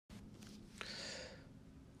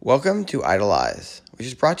Welcome to Idolize, which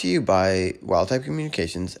is brought to you by Wildtype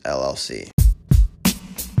Communications, LLC.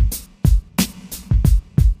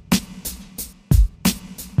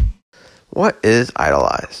 What is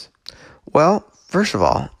Idolize? Well, first of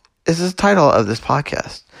all, it's the title of this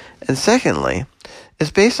podcast. And secondly, it's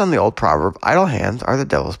based on the old proverb, idle hands are the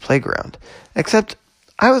devil's playground. Except,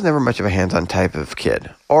 I was never much of a hands-on type of kid,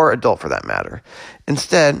 or adult for that matter.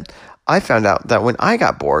 Instead, I found out that when I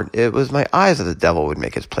got bored, it was my eyes that the devil would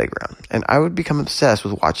make his playground. And I would become obsessed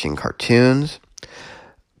with watching cartoons,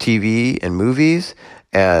 TV and movies,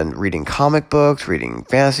 and reading comic books, reading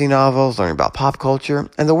fantasy novels, learning about pop culture.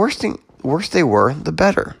 And the worse they were, the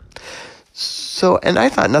better. And I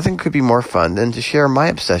thought nothing could be more fun than to share my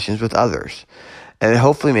obsessions with others. And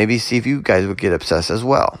hopefully maybe see if you guys would get obsessed as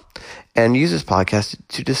well. And use this podcast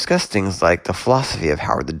to discuss things like the philosophy of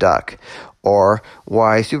Howard the Duck, or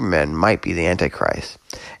why Superman might be the Antichrist,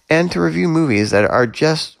 and to review movies that are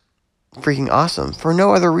just freaking awesome for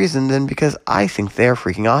no other reason than because I think they are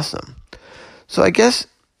freaking awesome. So I guess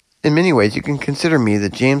in many ways you can consider me the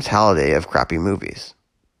James Halliday of crappy movies.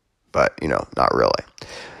 But, not really.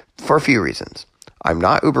 For a few reasons. I'm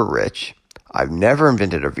not uber rich. I've never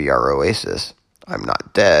invented a VR oasis. I'm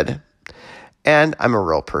not dead. And I'm a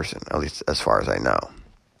real person, at least as far as I know.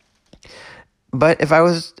 But if I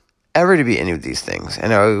was ever to be any of these things,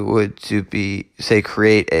 and I would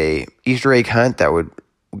create a Easter egg hunt that would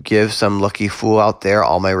give some lucky fool out there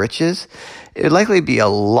all my riches, it would likely be a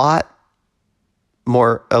lot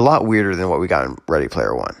weirder than what we got in Ready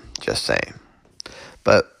Player One, just saying.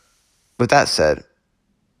 But with that said,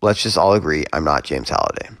 let's just all agree I'm not James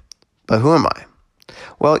Halliday. But who am I?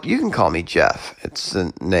 Well, you can call me Jeff. It's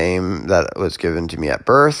the name that was given to me at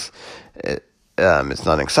birth. It's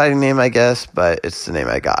not an exciting name, I guess, but it's the name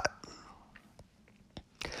I got.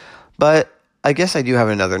 But I guess I do have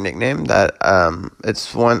another nickname that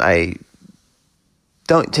it's one I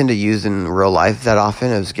don't tend to use in real life that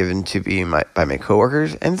often. It was given to me by my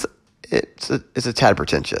coworkers, and it's a tad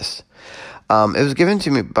pretentious. It was given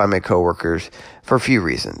to me by my coworkers for a few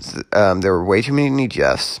reasons. There were way too many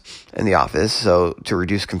Jeffs in the office, so to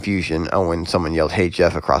reduce confusion when someone yelled, "Hey,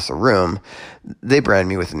 Jeff," across the room, they branded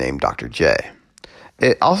me with the name Dr. J.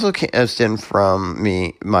 It also stemmed from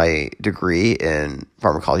my degree in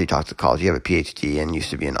pharmacology, toxicology. I have a PhD and used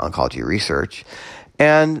to be in oncology research.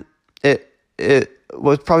 And it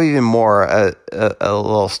was probably even more a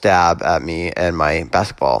little stab at me and my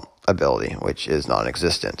basketball ability, which is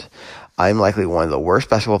non-existent. I'm likely one of the worst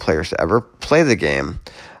basketball players to ever play the game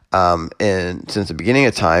since the beginning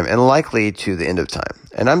of time and likely to the end of time.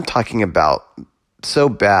 And I'm talking about so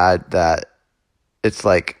bad that it's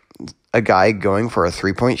like a guy going for a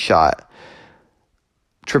three-point shot,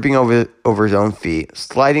 tripping over his own feet,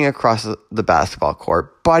 sliding across the basketball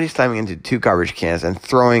court, body slamming into two garbage cans, and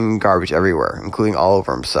throwing garbage everywhere, including all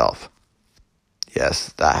over himself.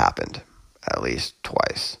 Yes, that happened at least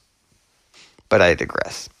twice. But I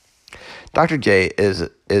digress. Dr. J is a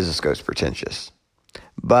skosh pretentious.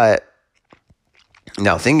 But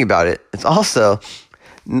now thinking about it, it's also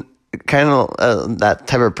kind of that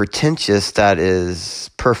type of pretentious that is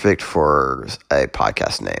perfect for a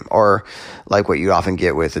podcast name, or like what you often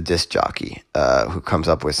get with a disc jockey who comes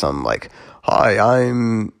up with some like, "Hi,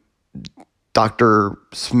 I'm Dr.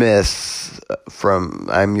 Smith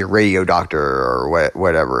I'm your radio doctor," or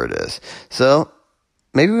whatever it is. So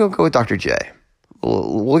maybe we'll go with Dr. J.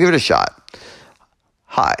 We'll give it a shot.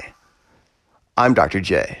 Hi, I'm Dr.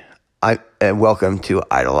 J. And welcome to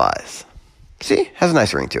Idolize. See, has a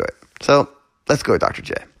nice ring to it. So let's go with Dr.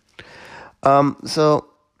 J. So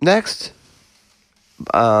next,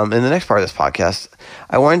 in the next part of this podcast,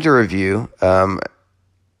 I wanted to review one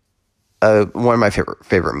of my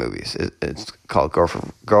favorite movies. It's called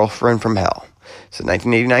Girlfriend from Hell. It's a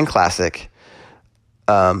 1989 classic.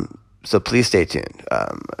 So please stay tuned.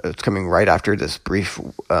 It's coming right after this brief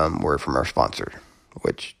word from our sponsor,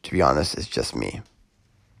 which, to be honest, is just me.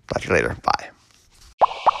 Talk to you later. Bye.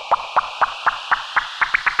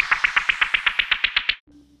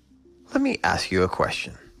 Let me ask you a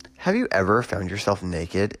question. Have you ever found yourself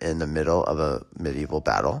naked in the middle of a medieval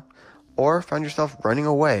battle? Or found yourself running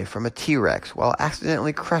away from a T-Rex while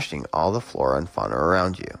accidentally crushing all the flora and fauna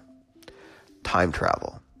around you? Time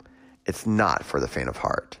travel. It's not for the faint of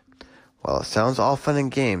heart. While it sounds all fun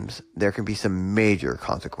and games, there can be some major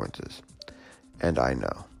consequences. And I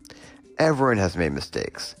know. Everyone has made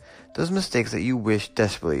mistakes. Those mistakes that you wish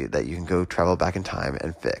desperately that you can go travel back in time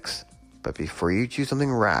and fix. But before you choose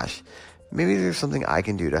something rash, maybe there's something I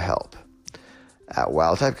can do to help. At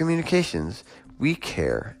Wildtype Communications, we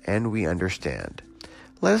care and we understand.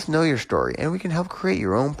 Let us know your story and we can help create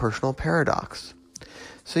your own personal paradox.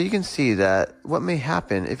 So you can see that what may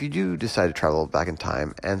happen if you do decide to travel back in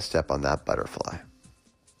time and step on that butterfly.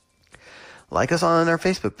 Like us on our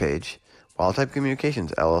Facebook page, Wildtype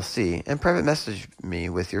Communications LLC, and private message me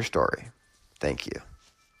with your story. Thank you.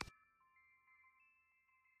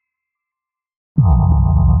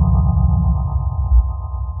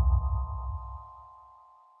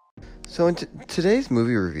 So in today's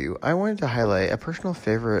movie review, I wanted to highlight a personal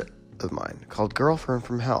favorite of mine called Girlfriend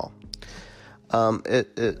from Hell.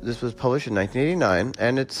 This was published in 1989,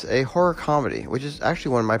 and it's a horror comedy, which is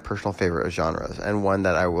actually one of my personal favorite genres, and one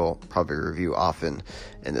that I will probably review often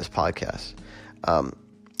in this podcast.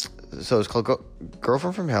 So it's called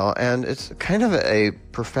Girlfriend from Hell, and it's kind of a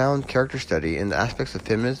profound character study in the aspects of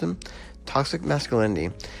feminism, toxic masculinity,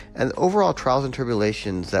 and the overall trials and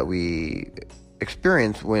tribulations that we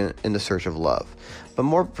experience when in the search of love. But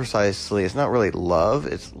more precisely, it's not really love,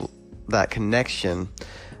 it's that connection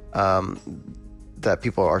that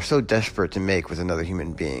people are so desperate to make with another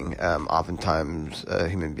human being, oftentimes a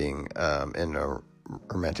human being in a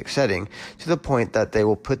romantic setting, to the point that they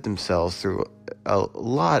will put themselves through a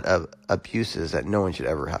lot of abuses that no one should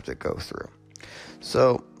ever have to go through.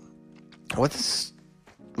 So what this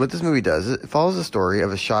movie does, it follows the story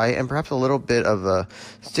of a shy and perhaps a little bit of a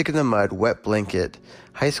stick-in-the-mud, wet blanket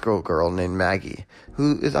high school girl named Maggie,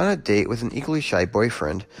 who is on a date with an equally shy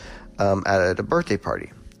boyfriend at a birthday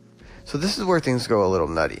party. So this is where things go a little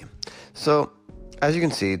nutty. So as you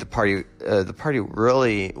can see, the party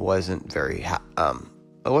really wasn't very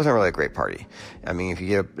it wasn't really a great party. I mean, if you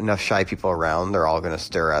get enough shy people around, they're all going to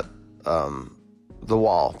stare at the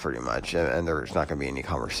wall pretty much, and there's not going to be any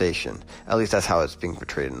conversation. At least that's how it's being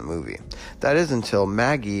portrayed in the movie. That is until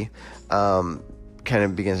Maggie kind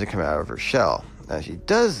of begins to come out of her shell. Now she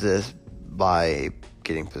does this by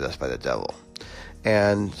getting possessed by the devil.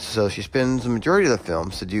 And so she spends the majority of the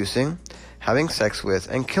film seducing, having sex with,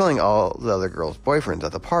 and killing all the other girls' boyfriends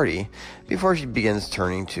at the party before she begins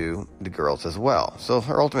turning to the girls as well. So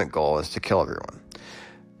her ultimate goal is to kill everyone.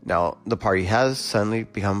 Now, the party has suddenly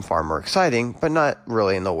become far more exciting, but not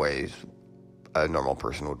really in the ways a normal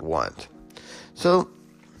person would want. So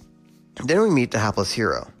then we meet the hapless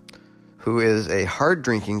hero, who is a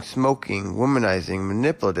hard-drinking, smoking, womanizing,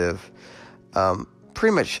 manipulative,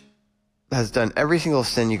 pretty much has done every single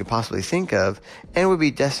sin you could possibly think of and would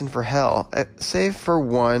be destined for hell, save for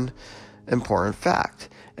one important fact,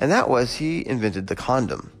 and that was he invented the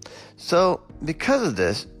condom. So because of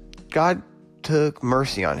this, God took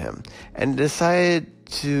mercy on him and decided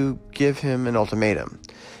to give him an ultimatum: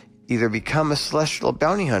 either become a celestial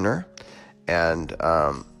bounty hunter and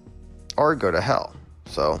or go to hell.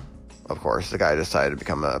 So of course the guy decided to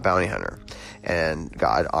become a bounty hunter, and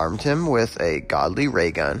God armed him with a godly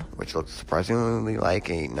ray gun, which looks surprisingly like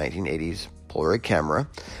a 1980s Polaroid camera,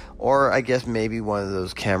 or I guess maybe one of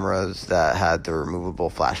those cameras that had the removable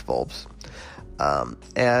flash bulbs.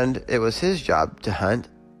 And it was his job to hunt,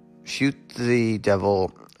 shoot the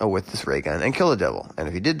devil with this ray gun, and kill the devil. And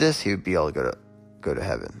if he did this, he would be able to go to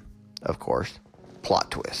heaven. Of course,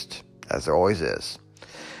 plot twist, as there always is.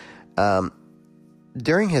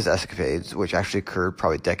 During his escapades, which actually occurred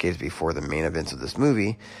probably decades before the main events of this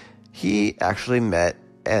movie, he actually met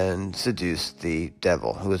and seduced the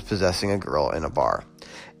devil, who was possessing a girl in a bar.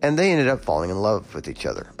 And they ended up falling in love with each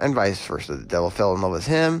other, and vice versa. The devil fell in love with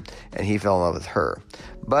him, and he fell in love with her.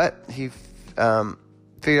 But he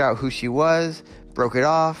figured out who she was, broke it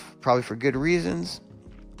off, probably for good reasons,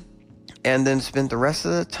 and then spent the rest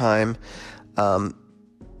of the time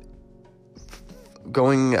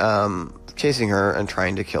chasing her and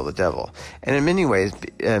trying to kill the devil. And in many ways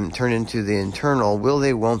turned into the internal will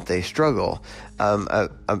they, won't they struggle.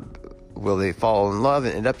 Will they fall in love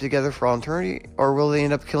and end up together for all eternity, or will they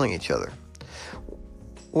end up killing each other?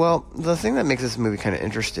 Well, the thing that makes this movie kind of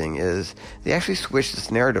interesting is they actually switched this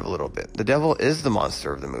narrative a little bit. The devil is the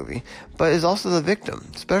monster of the movie, but is also the victim,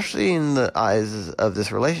 especially in the eyes of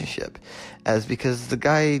this relationship, because the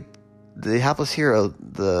guy, the hapless hero,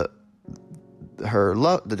 the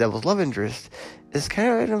devil's love interest, is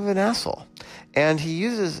kind of an asshole, and he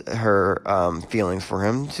uses her feelings for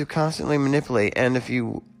him to constantly manipulate, and if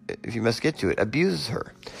you must get to it, abuses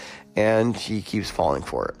her, and she keeps falling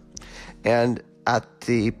for it. And at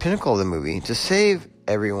the pinnacle of the movie, to save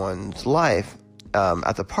everyone's life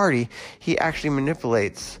at the party, he actually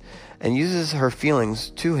manipulates and uses her feelings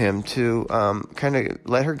to him to kind of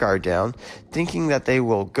let her guard down, thinking that they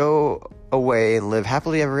will go away and live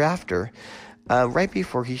happily ever after, right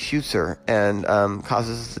before he shoots her and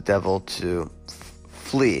causes the devil to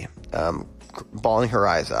flee, bawling her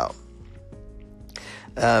eyes out.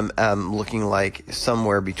 looking like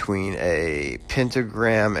somewhere between a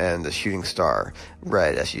pentagram and a shooting star,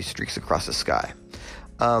 red as she streaks across the sky.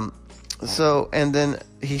 And then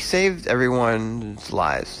he saved everyone's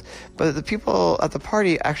lives. But the people at the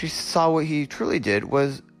party actually saw what he truly did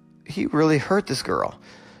was he really hurt this girl.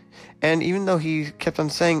 And even though he kept on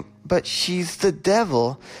saying, but she's the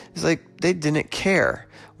devil, it's like they didn't care.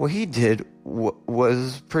 What he did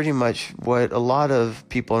was pretty much what a lot of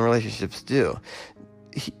people in relationships do.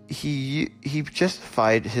 He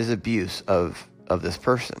justified his abuse of this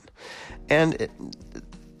person. And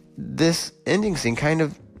this ending scene kind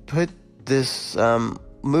of put this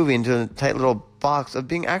movie into a tight little box of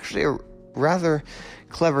being actually a rather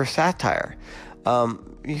clever satire.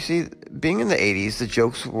 You see, being in the 80s, the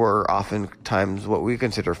jokes were oftentimes what we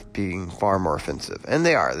consider being far more offensive. And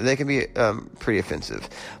they are. They can be pretty offensive.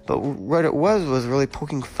 But what it was really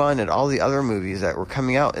poking fun at all the other movies that were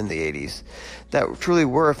coming out in the 80s that truly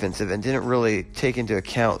were offensive and didn't really take into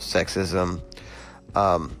account sexism,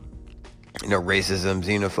 racism,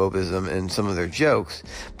 xenophobism in some of their jokes.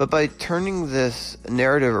 But by turning this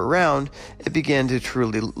narrative around, it began to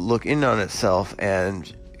truly look in on itself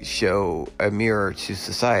and show a mirror to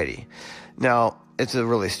society. Now, it's a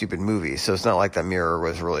really stupid movie, so it's not like that mirror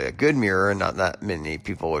was really a good mirror, and not that many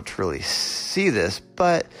people would truly see this,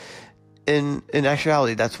 but in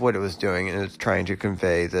actuality, that's what it was doing, and it's trying to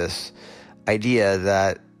convey this idea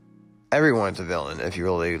that everyone's a villain if you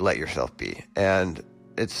really let yourself be, and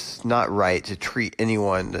it's not right to treat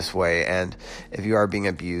anyone this way, and if you are being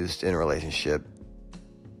abused in a relationship,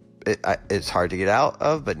 it's hard to get out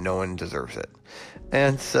of, but no one deserves it.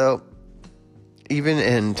 And so, even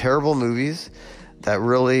in terrible movies that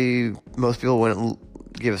really most people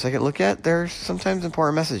wouldn't give a second look at, there's sometimes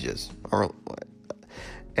important messages.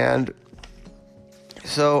 And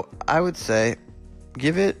so, I would say,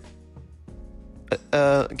 give it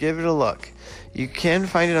a look. You can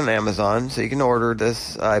find it on Amazon, so you can order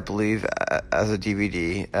this, I believe, as a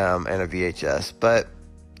DVD and a VHS, but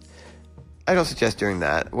I don't suggest doing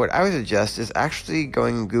that. What I would suggest is actually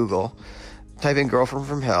going to Google, type in Girlfriend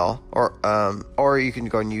from Hell, or you can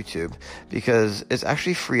go on YouTube, because it's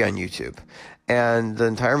actually free on YouTube. And the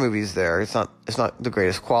entire movie's there. It's not the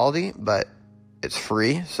greatest quality, but it's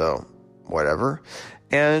free, so whatever.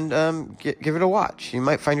 And give it a watch. You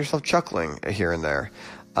might find yourself chuckling here and there.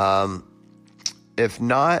 If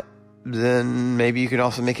not, then maybe you can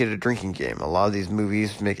also make it a drinking game. A lot of these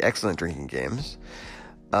movies make excellent drinking games.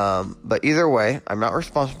 But either way, I'm not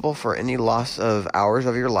responsible for any loss of hours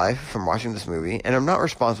of your life from watching this movie, and I'm not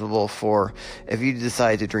responsible for if you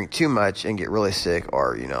decide to drink too much and get really sick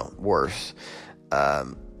or, worse.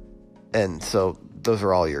 And so those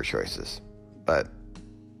are all your choices. But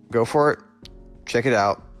go for it. Check it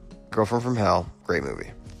out. Girlfriend from Hell. Great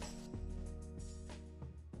movie.